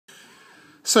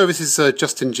So this is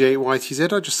Justin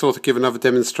G8YTZ. I just thought I'd give another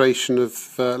demonstration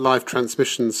of live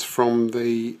transmissions from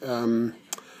the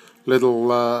little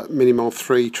Minimod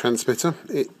 3 transmitter.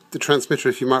 The transmitter,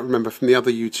 if you might remember from the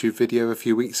other YouTube video a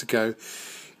few weeks ago,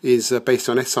 is based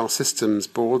on SR Systems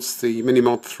boards, the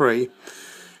Minimod 3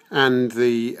 and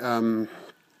the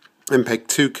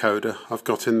MPEG-2 coder I've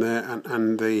got in there,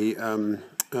 and the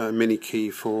mini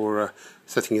key for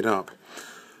setting it up.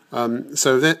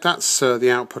 So that's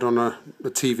the output on a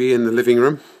TV in the living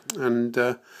room,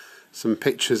 and some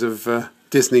pictures of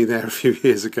Disney there a few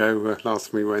years ago,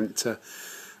 last time we went,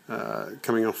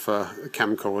 coming off a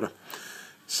camcorder,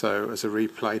 so as a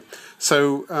replay.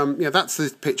 So yeah, that's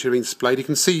the picture being displayed. You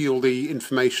can see all the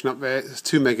information up there. It's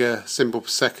 2 mega symbol per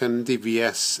second,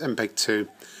 DVS, MPEG-2,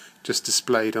 just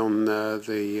displayed on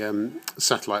the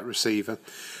satellite receiver.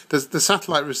 The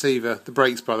satellite receiver, the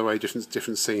brakes, by the way,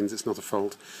 different scenes, it's not a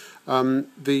fault.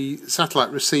 The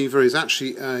satellite receiver is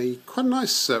actually quite a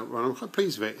nice one. I'm quite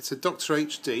pleased with it. It's a Dr.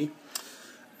 HD,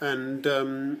 and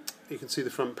you can see the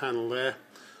front panel there,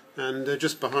 and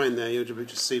just behind there you'll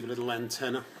just see the little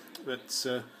antenna that's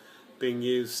being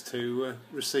used to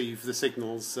receive the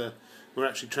signals. We're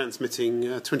actually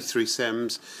transmitting 23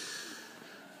 SEMS,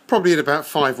 probably at about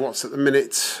 5 watts at the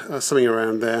minute, something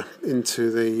around there,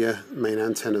 into the main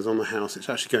antennas on the house. It's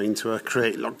actually going to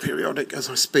create log periodic as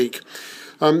I speak.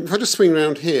 If I just swing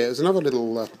around here, there's another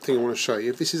little thing I want to show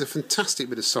you. This is a fantastic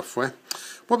bit of software.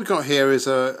 What we've got here is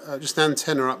just an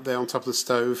antenna up there on top of the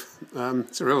stove.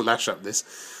 It's a real lash up, this,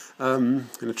 in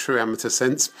a true amateur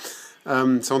sense.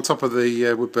 So on top of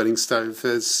the wood-burning stove,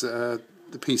 there's the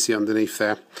PC underneath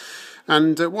there.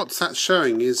 And what that's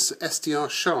showing is SDR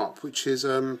Sharp, which is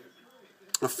a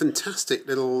fantastic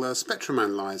little spectrum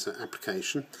analyzer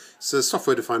application. It's a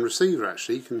software-defined receiver,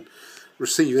 actually. You can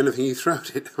receive anything you throw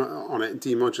at it on it,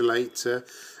 demodulate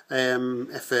AM,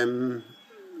 FM,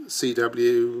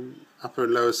 CW, upper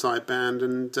and lower sideband,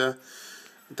 and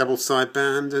double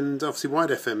sideband, and obviously wide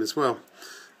FM as well.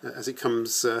 As it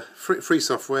comes free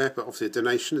software, but obviously a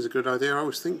donation is a good idea, I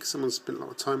always think. Someone's spent a lot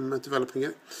of time developing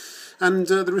it. And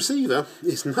the receiver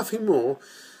is nothing more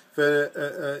than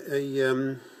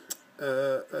a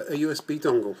USB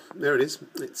dongle. There it is.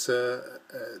 It's a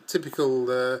typical,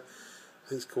 I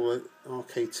think it's called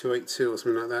RK282 or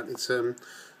something like that. It's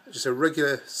just a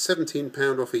regular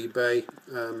 £17 off eBay.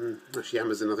 Actually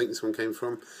Amazon, I think this one came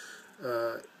from.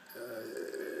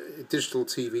 Digital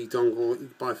TV dongle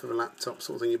you buy for the laptop,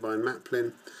 sort of thing you buy in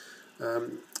Maplin.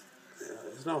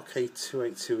 It's an RK282 or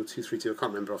 232, I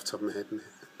can't remember off the top of my head.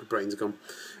 My brain's gone.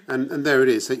 And there it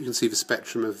is. You can see the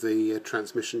spectrum of the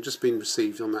transmission just being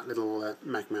received on that little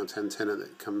mag mount antenna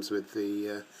that comes with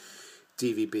the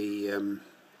DVB.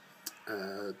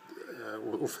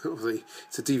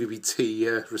 It's a DVB-T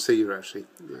receiver, actually.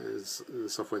 It's the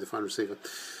software-defined receiver.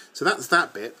 So that's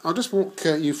that bit. I'll just walk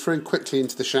you through quickly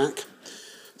into the shack.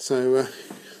 So,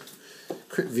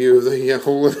 quick view of the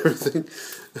hall and everything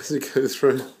as we go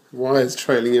through. Wires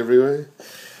trailing everywhere.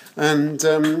 And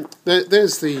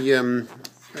there's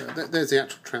the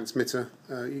actual transmitter.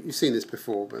 You've seen this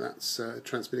before, but that's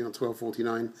transmitting on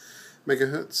 1249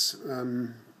 megahertz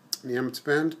in the amateur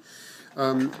band.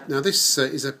 Now this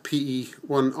is a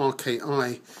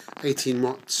PE1RKI 18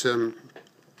 watt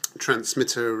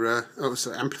transmitter,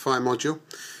 amplifier module.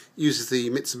 Uses the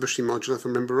Mitsubishi module, if I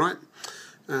remember right,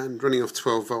 and running off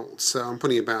 12 volts. So I'm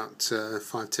putting about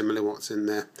 5-10 milliwatts in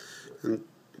there, and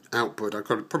output I've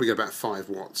probably got about 5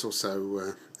 watts or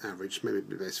so average, maybe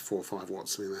there's 4 or 5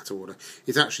 watts, something in that order.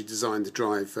 It's actually designed to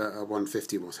drive a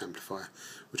 150 watt amplifier,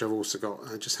 which I've also got.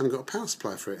 I just haven't got a power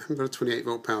supply for it. I haven't got a 28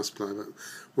 volt power supply, but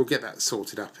we'll get that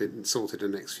sorted in the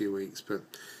next few weeks. But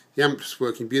the amp's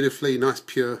working beautifully, nice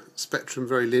pure spectrum,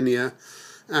 very linear,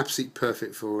 absolutely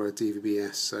perfect for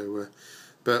DVB-S. So,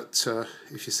 but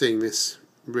if you're seeing this,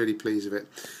 really pleased with it.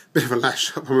 Bit of a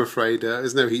lash up, I'm afraid.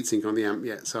 There's no heatsink on the amp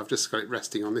yet, so I've just got it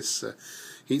resting on this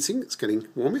heatsink. It's getting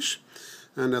warmish,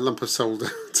 and a lump of solder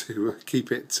to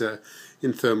keep it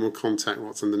in thermal contact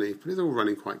what's underneath. But it's all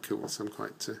running quite cool, so I'm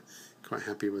quite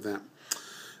happy with that.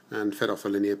 And fed off a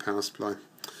linear power supply.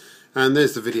 And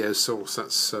there's the video source.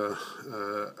 That's an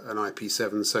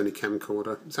IP7 Sony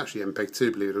camcorder. It's actually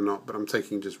MPEG-2, believe it or not, but I'm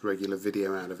taking just regular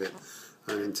video out of it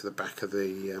and into the back of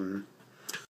the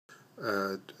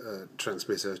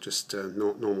transmitter, just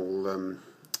normal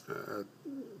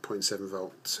 0.7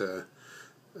 volt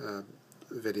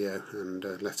video and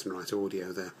left and right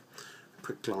audio there.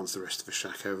 Quick glance the rest of the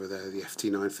shack over there, the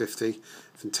FT950,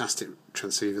 fantastic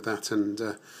transceiver that, and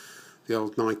the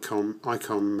old Icom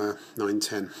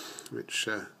 910, which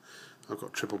I've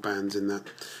got triple bands in that,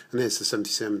 and here's the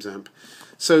 77 amp.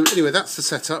 So anyway, that's the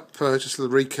setup. Just a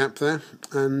little recap there,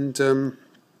 and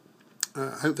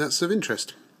I hope that's of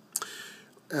interest.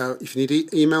 If you need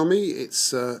to email me,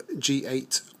 it's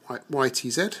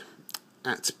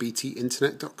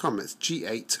g8ytz@btinternet.com. It's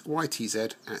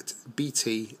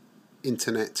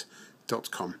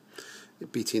g8ytz@btinternet.com.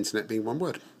 BT Internet being one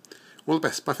word. All the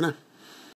best. Bye for now.